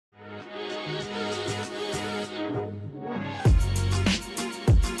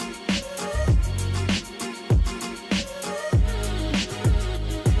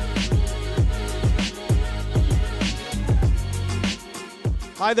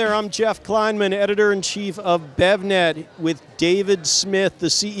Hi there, I'm Jeff Kleinman, Editor-in-Chief of BevNet, with David Smith, the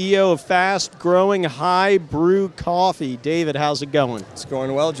CEO of fast-growing High Brew Coffee. David, how's it going? It's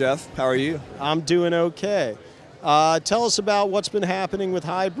going well, Jeff. How are you? I'm doing okay. Tell us about what's been happening with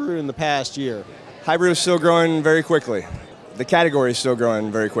High Brew in the past year. High Brew is still growing very quickly. The category is still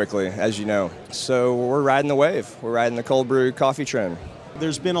growing very quickly, as you know. So we're riding the wave. We're riding the cold brew coffee trend.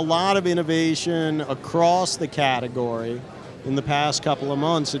 There's been a lot of innovation across the category in the past couple of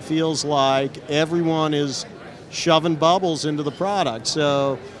months. It feels like everyone is shoving bubbles into the product.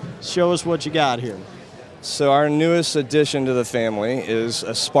 So show us what you got here. So our newest addition to the family is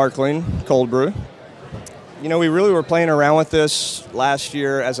a sparkling cold brew. You know, we really were playing around with this last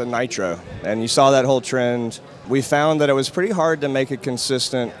year as a nitro, and you saw that whole trend. We found that it was pretty hard to make a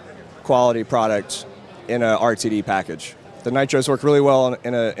consistent quality product in a RTD package. The nitros work really well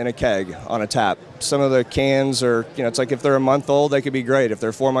in a keg, on a tap. Some of the cans are, you know, it's like if they're a month old, they could be great. If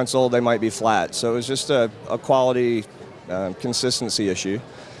they're 4 months old, they might be flat. So it was just a quality consistency issue.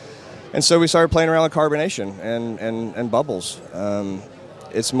 And so we started playing around with carbonation and bubbles.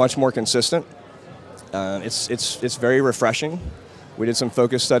 It's much more consistent. It's very refreshing. We did some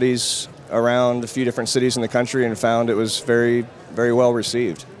focus studies around a few different cities in the country and found it was very, very well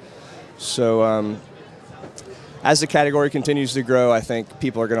received. So as the category continues to grow, I think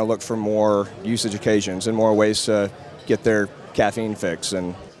people are going to look for more usage occasions and more ways to get their caffeine fix.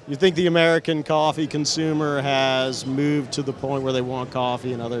 And you think the American coffee consumer has moved to the point where they want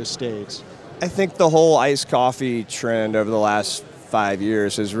coffee in other states? I think the whole iced coffee trend over the last 5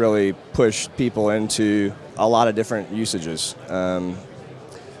 years has really pushed people into a lot of different usages. I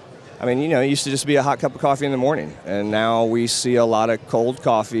mean, you know, it used to just be a hot cup of coffee in the morning, and now we see a lot of cold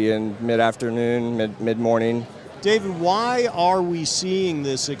coffee in mid-afternoon, mid-morning. David, why are we seeing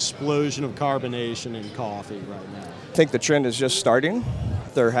this explosion of carbonation in coffee right now? I think the trend is just starting.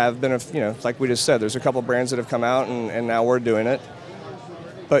 There have been, like we just said, there's a couple brands that have come out, and now we're doing it.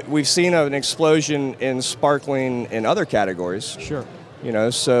 But we've seen an explosion in sparkling in other categories. Sure. You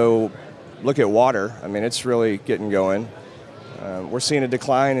know, so look at water. I mean, it's really getting going. We're seeing a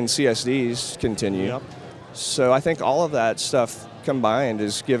decline in CSDs continue. Yep. So I think all of that stuff combined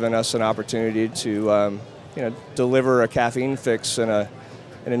has given us an opportunity to deliver a caffeine fix in a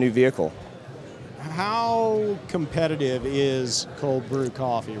new vehicle. How competitive is cold brew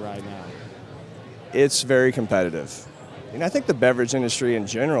coffee right now? It's very competitive. I think the beverage industry in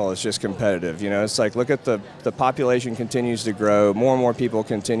general is just competitive. You know, it's like, look at the population continues to grow. More and more people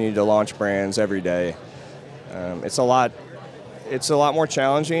continue to launch brands every day. It's a lot more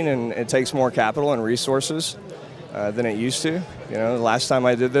challenging, and it takes more capital and resources than it used to. You know, the last time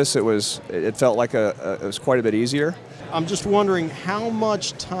I did this, it felt like it was quite a bit easier. I'm just wondering, how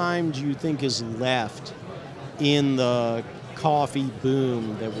much time do you think is left in the coffee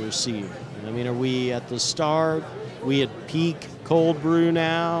boom that we're seeing? I mean, are we at the start? Are we at peak cold brew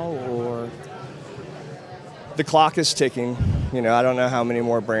now, or? The clock is ticking. You know, I don't know how many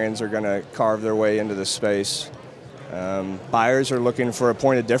more brands are going to carve their way into this space. Buyers are looking for a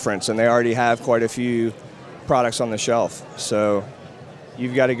point of difference, and they already have quite a few products on the shelf. So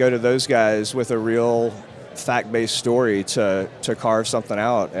you've got to go to those guys with a real fact-based story to carve something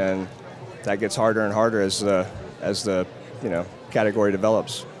out, and that gets harder and harder as the category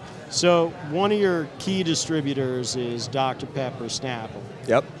develops. So one of your key distributors is Dr. Pepper Snapple.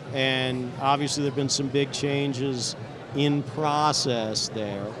 Yep. And obviously there have been some big changes in process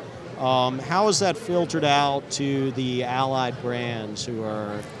there. How has that filtered out to the allied brands who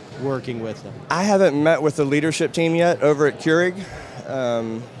are working with them? I haven't met with the leadership team yet over at Keurig,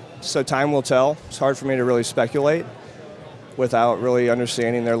 so time will tell. It's hard for me to really speculate without really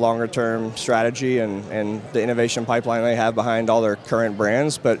understanding their longer-term strategy and the innovation pipeline they have behind all their current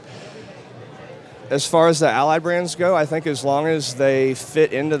brands. But as far as the allied brands go, I think as long as they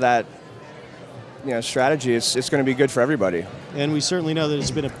fit into that strategy, it's going to be good for everybody. And we certainly know that it's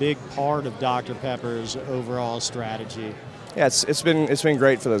been a big part of Dr. Pepper's overall strategy. Yeah, it's been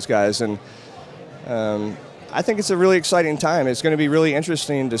great for those guys, and I think it's a really exciting time. It's going to be really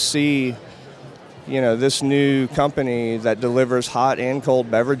interesting to see, this new company that delivers hot and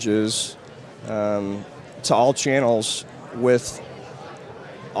cold beverages to all channels with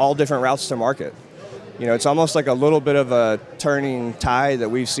all different routes to market. It's almost like a little bit of a turning tide that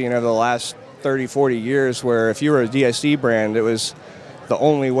we've seen over the last 30, 40 years, where if you were a DSD brand, it was the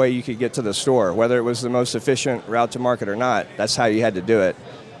only way you could get to the store, whether it was the most efficient route to market or not. That's how you had to do it.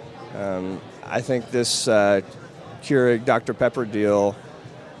 I think this Keurig Dr. Pepper deal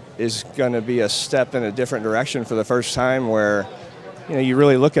is going to be a step in a different direction for the first time, where you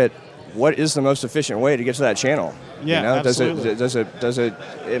really look at what is the most efficient way to get to that channel? Yeah, you know, absolutely. Does it?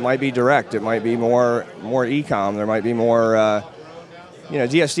 It might be direct. It might be more e-com. There might be more.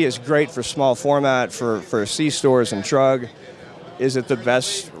 DSD is great for small format, for C-stores and drug. Is it the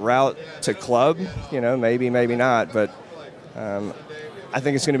best route to club? Maybe, maybe not. But I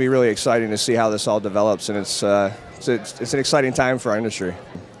think it's going to be really exciting to see how this all develops, and it's an exciting time for our industry.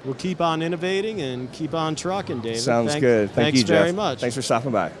 We'll keep on innovating and keep on trucking, David. Sounds good. Thank you, Jeff. Thanks very much. Thanks for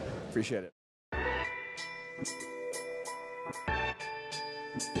stopping by. Appreciate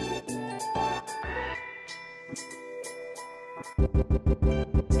it.